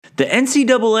The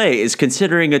NCAA is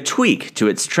considering a tweak to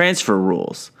its transfer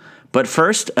rules. But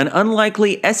first, an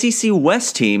unlikely SEC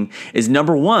West team is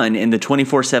number one in the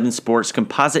 24/7 Sports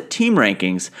composite team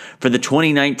rankings for the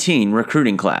 2019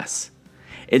 recruiting class.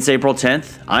 It's April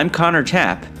 10th, I'm Connor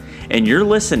Tapp, and you're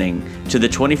listening to the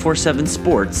 24/7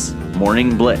 Sports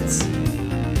Morning Blitz.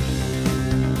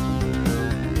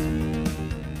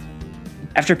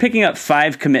 After picking up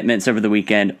 5 commitments over the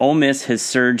weekend, Ole Miss has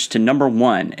surged to number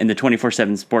 1 in the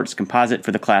 24/7 Sports composite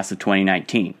for the class of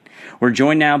 2019. We're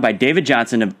joined now by David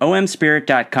Johnson of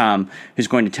omspirit.com, who's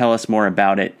going to tell us more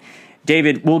about it.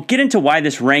 David, we'll get into why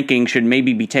this ranking should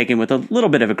maybe be taken with a little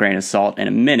bit of a grain of salt in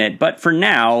a minute, but for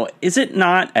now, is it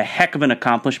not a heck of an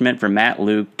accomplishment for Matt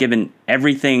Luke, given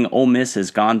everything Ole Miss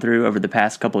has gone through over the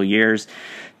past couple of years,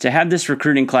 to have this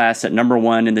recruiting class at number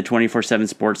 1 in the 24/7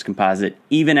 Sports composite,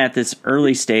 even at this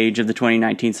early stage of the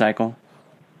 2019 cycle?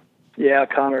 Yeah,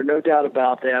 Connor, no doubt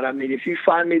about that. I mean, if you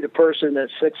find me the person that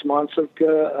 6 months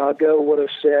ago would have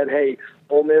said, hey,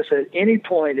 Ole Miss at any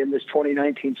point in this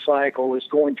 2019 cycle is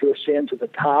going to ascend to the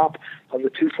top of the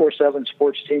 247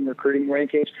 Sports team recruiting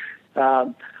rankings,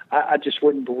 I just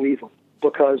wouldn't believe them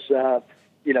because,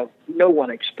 no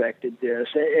one expected this.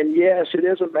 And yes, it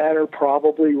is a matter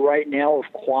probably right now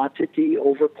of quantity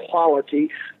over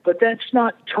quality, but that's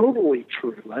not totally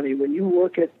true. I mean, when you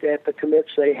look at the commits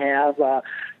they have,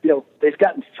 they've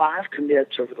gotten 5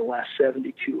 commits over the last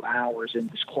 72 hours in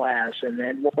this class, and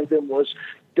then one of them was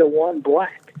DeJuan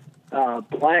Black.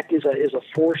 Black is a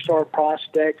 4-star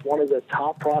prospect, one of the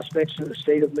top prospects in the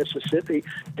state of Mississippi,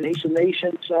 and he's the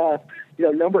nation's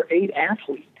number 8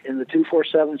 athlete in the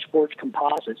 247 Sports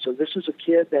composite. So this is a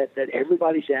kid that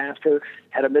everybody's after,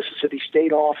 had a Mississippi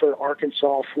State offer,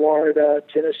 Arkansas, Florida,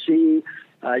 Tennessee,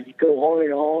 you go on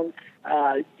and on.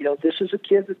 This is a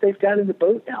kid that they've got in the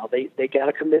boat now. They got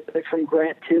a commitment from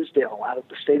Grant Tisdale out of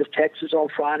the state of Texas on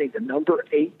Friday, the number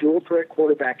 8 dual threat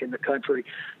quarterback in the country.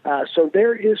 So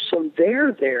there is some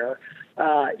there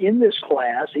in this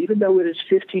class, even though it is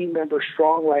 15 members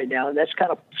strong right now, and that's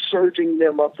kind of surging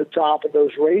them up the top of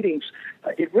those ratings.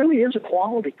 It really is a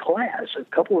quality class. A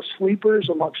couple of sleepers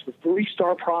amongst the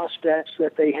 3-star prospects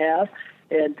that they have,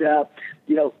 and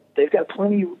they've got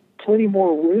plenty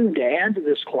more room to add to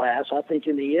this class. I think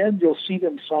in the end you'll see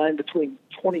them sign between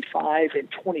 25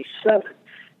 and 27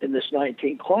 in this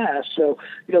 19 class. So,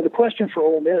 the question for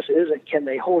Ole Miss isn't can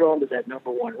they hold on to that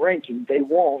number 1 ranking. They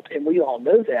won't, and we all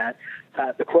know that.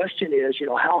 The question is,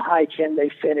 how high can they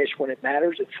finish when it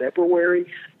matters in February?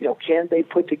 Can they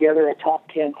put together a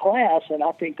top 10 class? And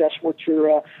I think that's what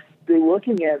you're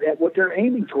looking at what they're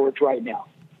aiming towards right now.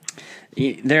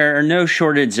 There are no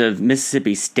shortage of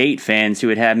Mississippi State fans who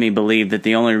would have me believe that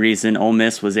the only reason Ole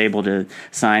Miss was able to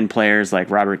sign players like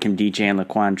Robert Kimdiche and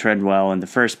Laquan Treadwell in the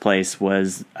first place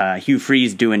was Hugh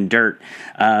Freeze doing dirt.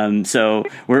 So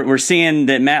we're seeing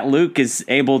that Matt Luke is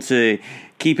able to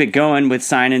keep it going with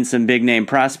signing some big-name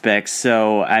prospects.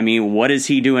 So, I mean, what is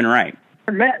he doing right?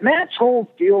 Matt Luke's whole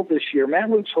deal this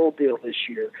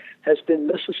year has been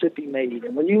Mississippi made.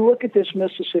 And when you look at this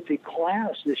Mississippi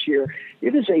class this year,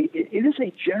 it is a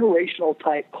generational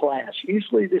type class.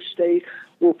 Usually the state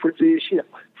will produce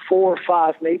 4 or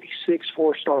 5, maybe 6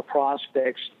 4-star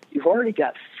prospects. You've already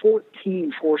got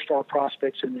 14 4-star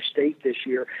prospects in the state this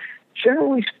year.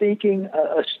 Generally speaking,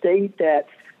 a state that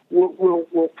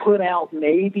will put out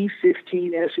maybe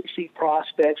 15 SEC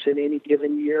prospects in any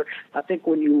given year. I think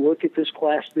when you look at this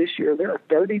class this year, there are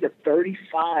 30 to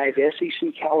 35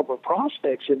 SEC caliber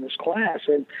prospects in this class.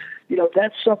 And,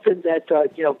 that's something that,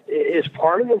 is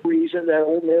part of the reason that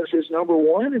Ole Miss is number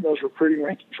 1 in those recruiting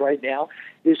rankings right now,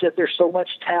 is that there's so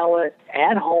much talent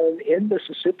at home in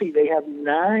Mississippi. They have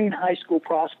 9 high school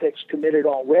prospects committed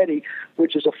already,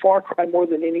 which is a far cry more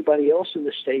than anybody else in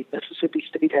the state. Mississippi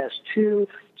State has 2,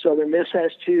 Southern Miss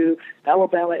has 2,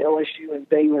 Alabama, LSU, and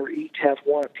Baylor each have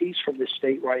 1 apiece from this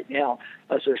state right now.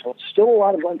 So there's still a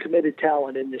lot of uncommitted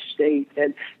talent in this state,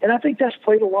 and I think that's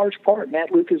played a large part.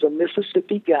 Matt Luke is a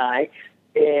Mississippi guy,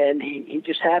 and he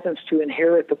just happens to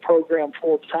inherit the program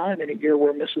full time in a year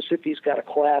where Mississippi's got a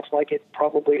class like it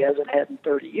probably hasn't had in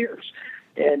 30 years.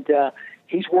 And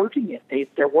he's working it.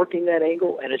 They're working that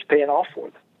angle, and it's paying off for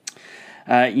them.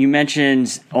 You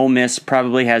mentioned Ole Miss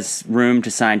probably has room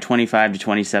to sign 25 to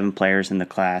 27 players in the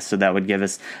class, so that would give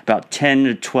us about 10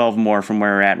 to 12 more from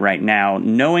where we're at right now.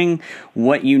 Knowing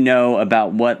what you know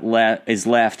about what is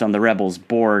left on the Rebels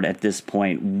board at this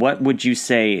point, what would you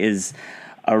say is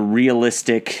a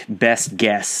realistic best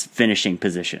guess finishing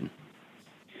position?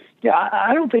 Yeah,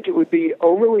 I don't think it would be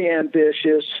overly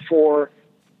ambitious for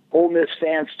Ole Miss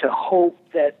fans to hope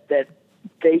that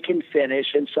they can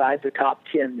finish inside the top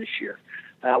 10 this year.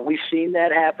 We've seen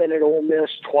that happen at Ole Miss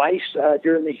twice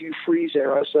during the Hugh Freeze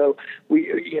era, so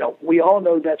we all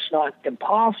know that's not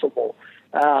impossible.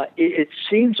 It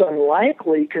seems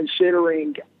unlikely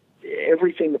considering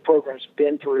everything the program's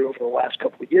been through over the last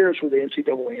couple of years with the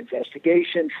NCAA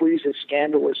investigation, Freeze's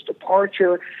scandalous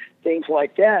departure, things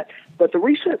like that. But the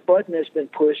reset button has been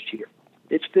pushed here.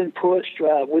 It's been pushed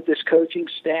with this coaching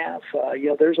staff.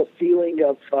 There's a feeling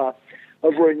of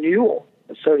renewal,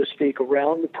 so to speak,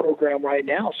 around the program right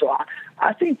now. So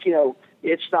I think,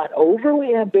 it's not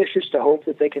overly ambitious to hope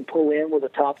that they can pull in with a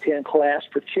top 10 class,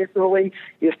 particularly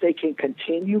if they can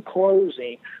continue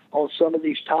closing on some of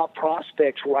these top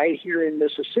prospects right here in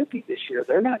Mississippi this year.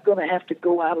 They're not going to have to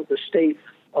go out of the state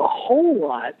a whole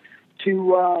lot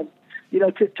to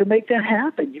make that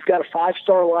happen. You've got a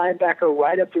 5-star linebacker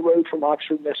right up the road from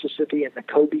Oxford, Mississippi, and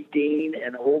Kobe Dean,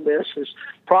 and Ole Miss is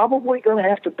probably going to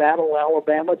have to battle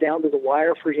Alabama down to the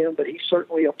wire for him, but he's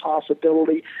certainly a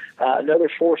possibility. Another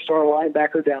 4-star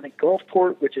linebacker down in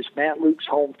Gulfport, which is Matt Luke's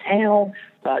hometown,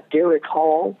 Derek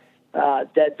Hall,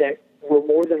 that will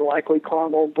more than likely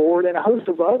climb on board, and a host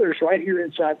of others right here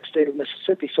inside the state of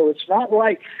Mississippi. So it's not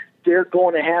like they're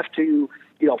going to have to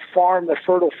farm the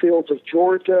fertile fields of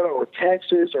Georgia or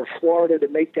Texas or Florida to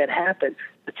make that happen.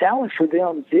 The talent for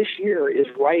them this year is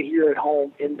right here at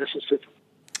home in Mississippi.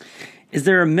 Is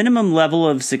there a minimum level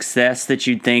of success that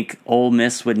you'd think Ole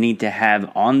Miss would need to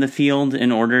have on the field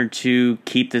in order to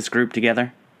keep this group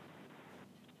together?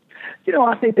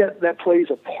 I think that plays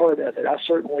a part of it. I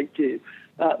certainly do.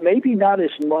 Maybe not as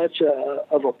much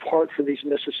of a part for these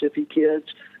Mississippi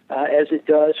kids as it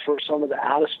does for some of the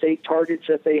out-of-state targets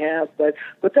that they have, but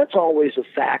that's always a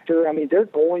factor. I mean, they're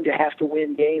going to have to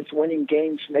win games. Winning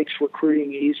games makes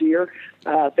recruiting easier.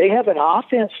 They have an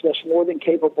offense that's more than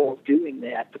capable of doing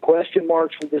that. The question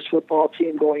marks for this football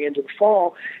team going into the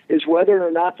fall is whether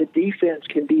or not the defense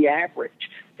can be average.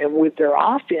 And with their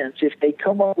offense, if they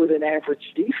come up with an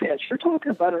average defense, you're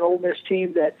talking about an Ole Miss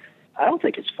team that I don't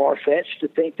think it's far-fetched to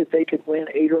think that they could win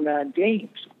 8 or 9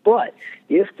 games. But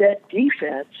if that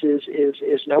defense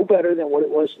is no better than what it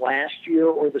was last year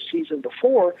or the season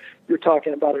before, you're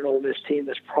talking about an Ole Miss team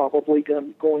that's probably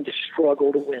going to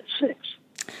struggle to win 6.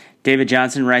 David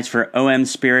Johnson writes for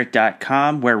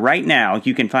omspirit.com, where right now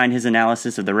you can find his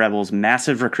analysis of the Rebels'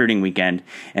 massive recruiting weekend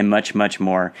and much, much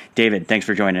more. David, thanks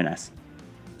for joining us.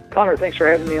 Connor, thanks for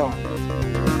having me on.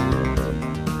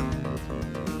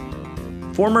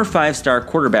 Former 5-star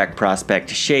quarterback prospect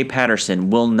Shea Patterson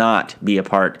will not be a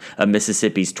part of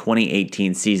Mississippi's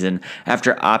 2018 season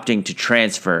after opting to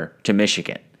transfer to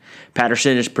Michigan.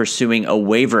 Patterson is pursuing a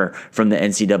waiver from the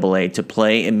NCAA to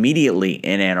play immediately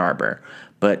in Ann Arbor.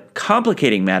 But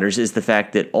complicating matters is the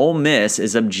fact that Ole Miss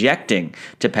is objecting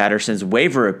to Patterson's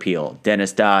waiver appeal,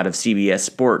 Dennis Dodd of CBS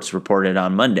Sports reported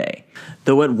on Monday.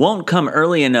 Though it won't come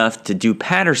early enough to do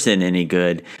Patterson any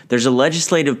good, there's a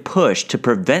legislative push to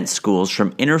prevent schools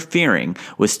from interfering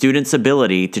with students'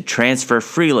 ability to transfer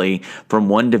freely from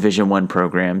one Division I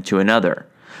program to another.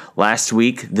 Last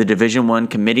week, the Division I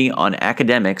Committee on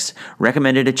Academics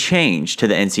recommended a change to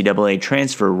the NCAA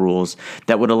transfer rules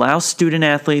that would allow student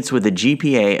athletes with a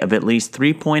GPA of at least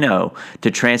 3.0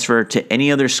 to transfer to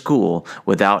any other school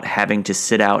without having to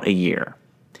sit out a year.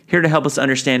 Here to help us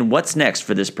understand what's next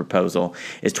for this proposal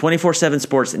is 24/7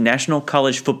 Sports national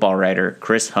college football writer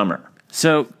Chris Hummer.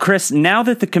 So, Chris, now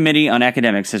that the Committee on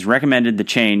Academics has recommended the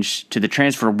change to the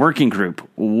transfer working group,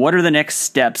 what are the next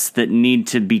steps that need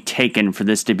to be taken for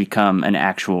this to become an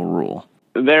actual rule?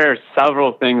 There are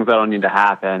several things that will need to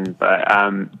happen, but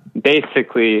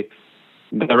basically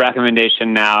the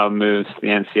recommendation now moves to the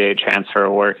NCAA transfer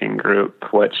working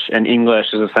group, which in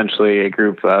English is essentially a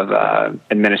group of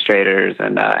administrators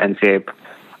and NCAA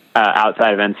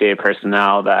outside of NCAA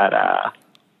personnel that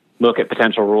look at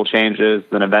potential rule changes,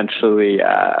 then eventually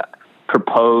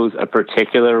propose a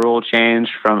particular rule change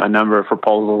from a number of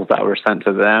proposals that were sent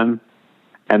to them.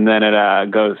 And then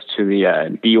it goes to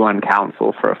the D1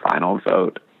 Council for a final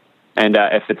vote. And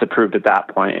if it's approved at that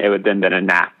point, it would then be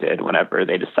enacted whenever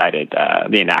they decided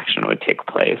the inaction would take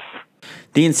place.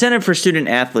 The incentive for student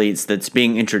athletes that's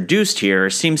being introduced here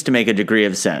seems to make a degree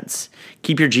of sense.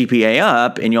 Keep your GPA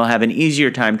up and you'll have an easier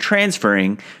time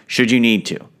transferring should you need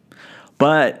to.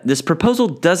 But this proposal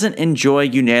doesn't enjoy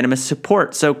unanimous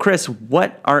support. So, Chris,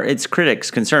 what are its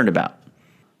critics concerned about?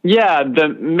 Yeah, the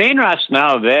main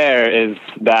rationale there is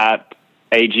that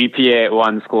a GPA at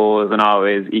one school isn't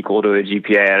always equal to a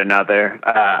GPA at another.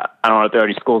 I don't want to throw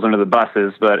any schools under the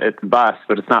buses, but it's a bus,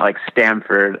 but it's not like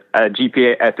Stanford. A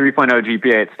 3.0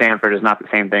 GPA at Stanford is not the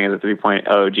same thing as a 3.0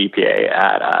 GPA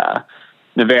at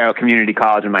Navarro Community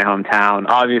College in my hometown.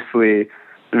 Obviously,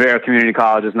 Vero Community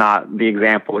College is not the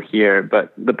example here,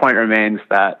 but the point remains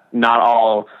that not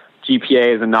all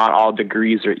GPAs and not all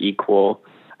degrees are equal,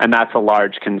 and that's a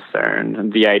large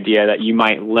concern. The idea that you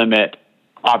might limit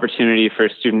opportunity for a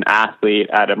student athlete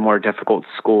at a more difficult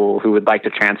school who would like to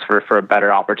transfer for a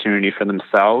better opportunity for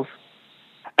themselves.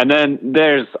 And then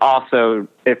there's also,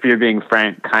 if you're being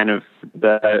frank, kind of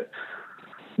the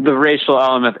racial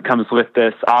element that comes with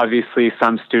this. Obviously,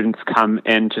 some students come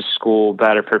into school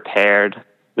better prepared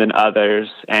than others,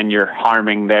 and you're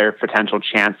harming their potential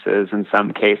chances in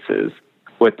some cases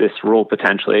with this rule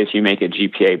potentially if you make it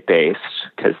GPA based,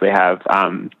 because they have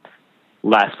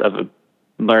less of a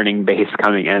learning base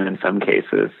coming in some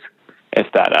cases, if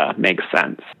that makes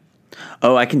sense.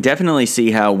 Oh, I can definitely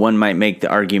see how one might make the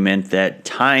argument that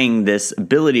tying this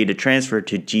ability to transfer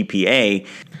to GPA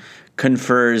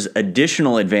confers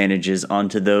additional advantages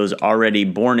onto those already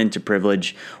born into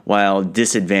privilege while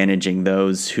disadvantaging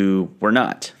those who were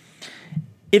not.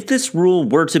 If this rule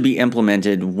were to be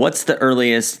implemented, what's the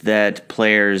earliest that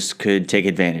players could take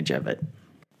advantage of it?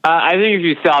 I think if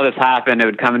you saw this happen, it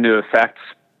would come into effect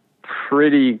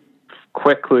pretty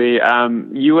quickly.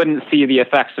 You wouldn't see the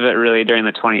effects of it really during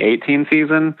the 2018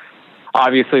 season.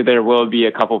 Obviously, there will be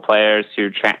a couple players who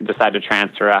decide to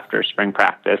transfer after spring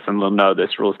practice, and they'll know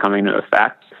this rule is coming into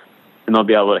effect, and they'll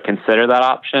be able to consider that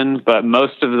option. But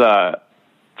most of the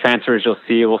transfers you'll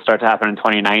see will start to happen in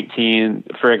 2019.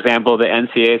 For example, the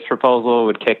NCAA's proposal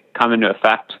would come into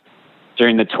effect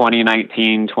during the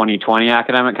 2019-2020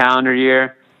 academic calendar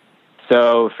year.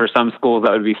 So for some schools,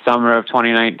 that would be summer of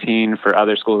 2019. For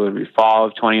other schools, it would be fall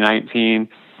of 2019.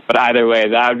 But either way,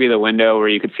 that would be the window where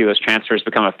you could see those transfers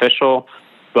become official.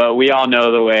 But we all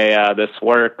know the way this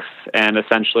works, and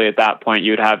essentially at that point,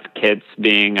 you'd have kids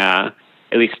being at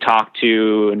least talked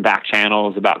to in back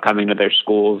channels about coming to their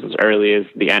schools as early as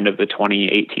the end of the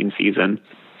 2018 season.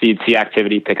 So you'd see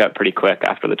activity pick up pretty quick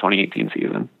after the 2018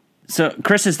 season. So,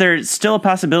 Chris, is there still a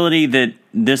possibility that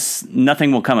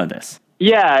nothing will come of this?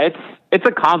 Yeah, it's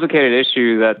a complicated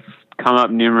issue that's come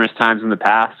up numerous times in the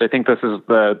past. I think this is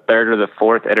the third or the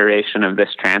fourth iteration of this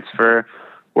transfer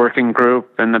working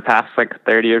group in the past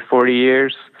 30 or 40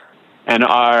 years. And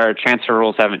our transfer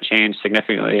rules haven't changed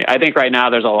significantly. I think right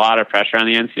now there's a lot of pressure on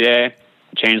the NCAA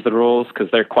to change the rules because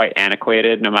they're quite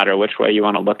antiquated no matter which way you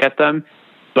want to look at them.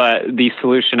 But the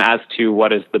solution as to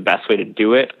what is the best way to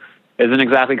do it isn't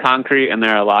exactly concrete, and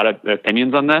there are a lot of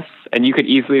opinions on this. And you could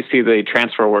easily see the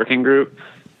transfer working group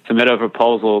submit a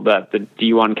proposal that the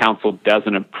D1 Council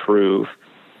doesn't approve.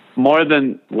 More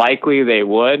than likely they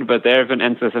would, but there have been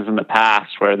instances in the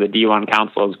past where the D1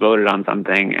 Council has voted on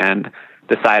something and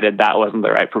decided that wasn't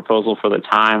the right proposal for the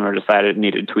time, or decided it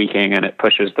needed tweaking, and it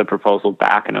pushes the proposal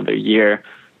back another year,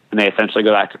 and they essentially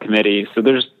go back to committee. So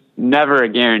there's never a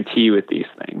guarantee with these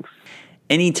things.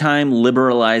 Anytime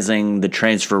liberalizing the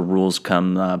transfer rules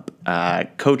come up,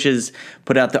 coaches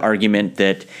put out the argument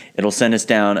that it'll send us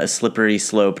down a slippery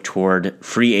slope toward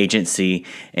free agency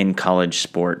in college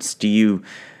sports. Do you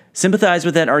sympathize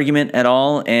with that argument at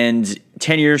all? And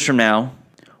 10 years from now,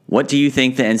 what do you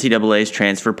think the NCAA's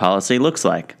transfer policy looks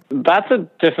like? That's a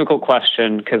difficult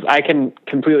question because I can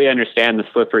completely understand the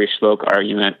slippery slope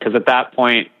argument, because at that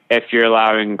point, if you're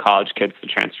allowing college kids to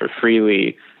transfer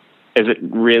freely, is it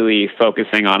really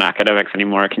focusing on academics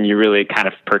anymore? Can you really kind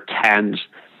of pretend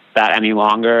that any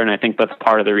longer? And I think that's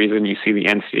part of the reason you see the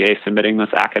NCAA submitting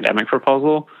this academic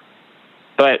proposal.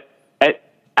 But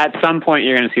at some point,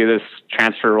 you're going to see this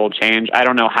transfer rule change. I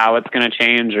don't know how it's going to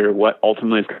change or what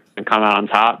ultimately is going to come out on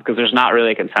top, because there's not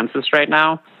really a consensus right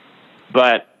now.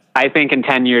 But I think in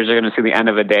 10 years, you're going to see the end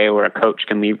of a day where a coach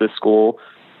can leave the school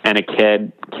and a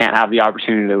kid can't have the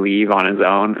opportunity to leave on his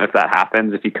own. If that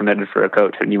happens, if you committed for a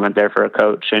coach and you went there for a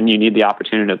coach and you need the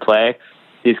opportunity to play,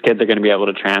 these kids are going to be able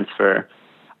to transfer.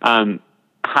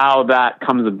 How that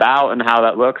comes about and how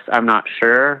that looks, I'm not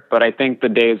sure, but I think the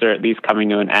days are at least coming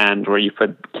to an end where you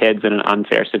put kids in an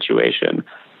unfair situation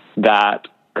that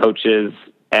coaches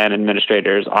and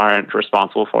administrators aren't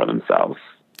responsible for themselves.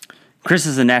 Chris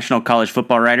is a national college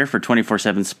football writer for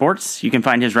 24/7 Sports. You can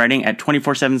find his writing at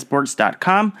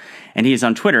 247sports.com, and he is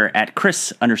on Twitter at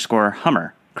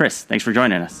Chris_Hummer. Chris, thanks for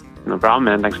joining us. No problem,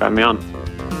 man. Thanks for having me on.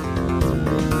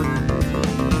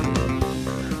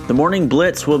 The Morning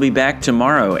Blitz will be back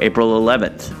tomorrow, April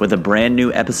 11th, with a brand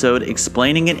new episode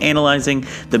explaining and analyzing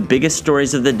the biggest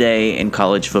stories of the day in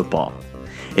college football.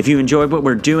 If you enjoyed what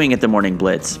we're doing at The Morning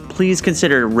Blitz, please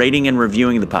consider rating and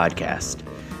reviewing the podcast,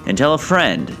 and tell a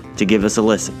friend to give us a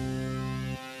listen.